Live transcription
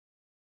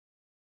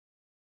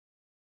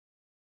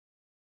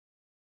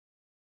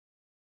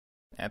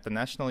At the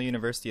National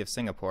University of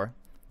Singapore,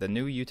 the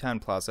new U-Town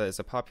Plaza is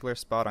a popular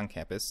spot on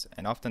campus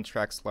and often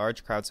attracts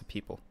large crowds of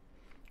people.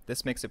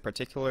 This makes it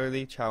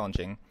particularly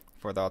challenging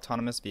for the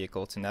autonomous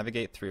vehicle to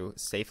navigate through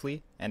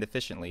safely and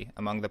efficiently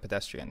among the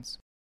pedestrians.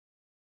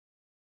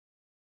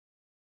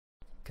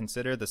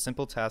 Consider the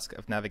simple task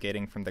of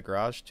navigating from the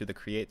garage to the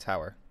Create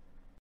Tower.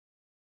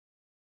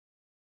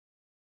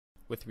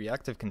 With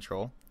reactive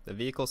control, the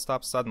vehicle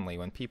stops suddenly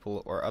when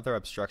people or other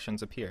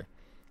obstructions appear.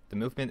 The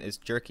movement is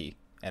jerky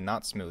and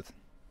not smooth.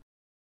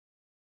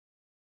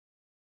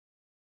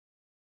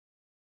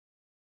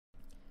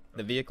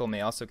 The vehicle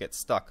may also get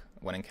stuck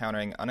when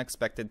encountering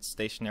unexpected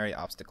stationary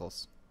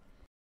obstacles.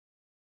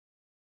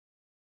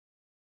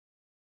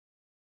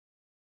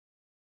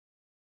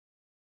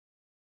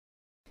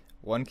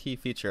 One key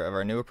feature of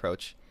our new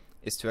approach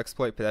is to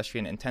exploit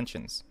pedestrian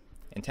intentions.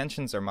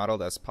 Intentions are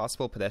modeled as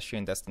possible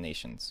pedestrian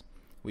destinations.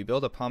 We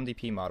build a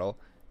POMDP model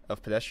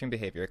of pedestrian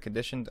behavior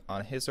conditioned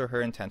on his or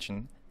her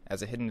intention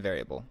as a hidden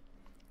variable.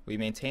 We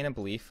maintain a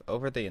belief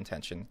over the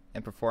intention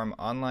and perform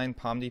online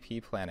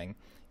POMDP planning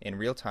in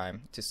real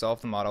time to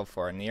solve the model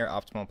for a near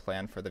optimal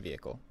plan for the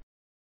vehicle.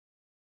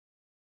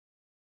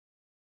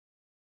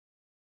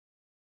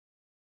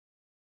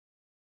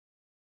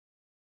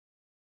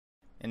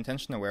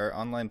 Intention-aware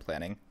online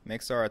planning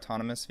makes our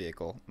autonomous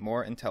vehicle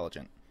more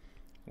intelligent.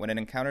 When it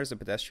encounters a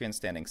pedestrian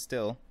standing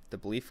still, the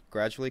belief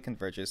gradually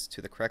converges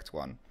to the correct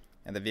one,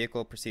 and the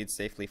vehicle proceeds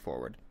safely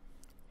forward.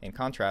 In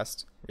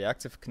contrast,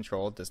 reactive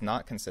control does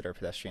not consider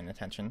pedestrian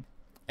intention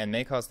and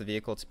may cause the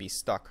vehicle to be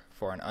stuck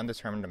for an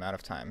undetermined amount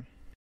of time.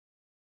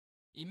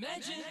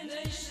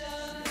 Imagination is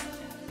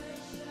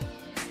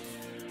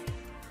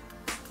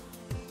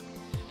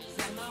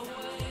on my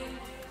way.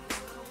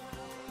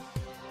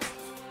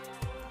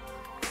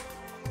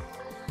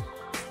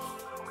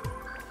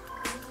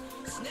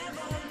 It's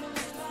never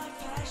lose my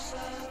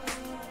passion.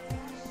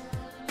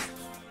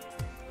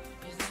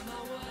 Is on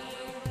my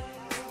way.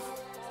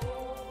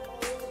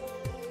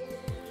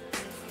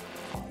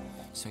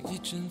 像一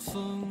阵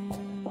风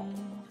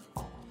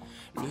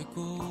掠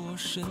过我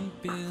身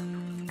边。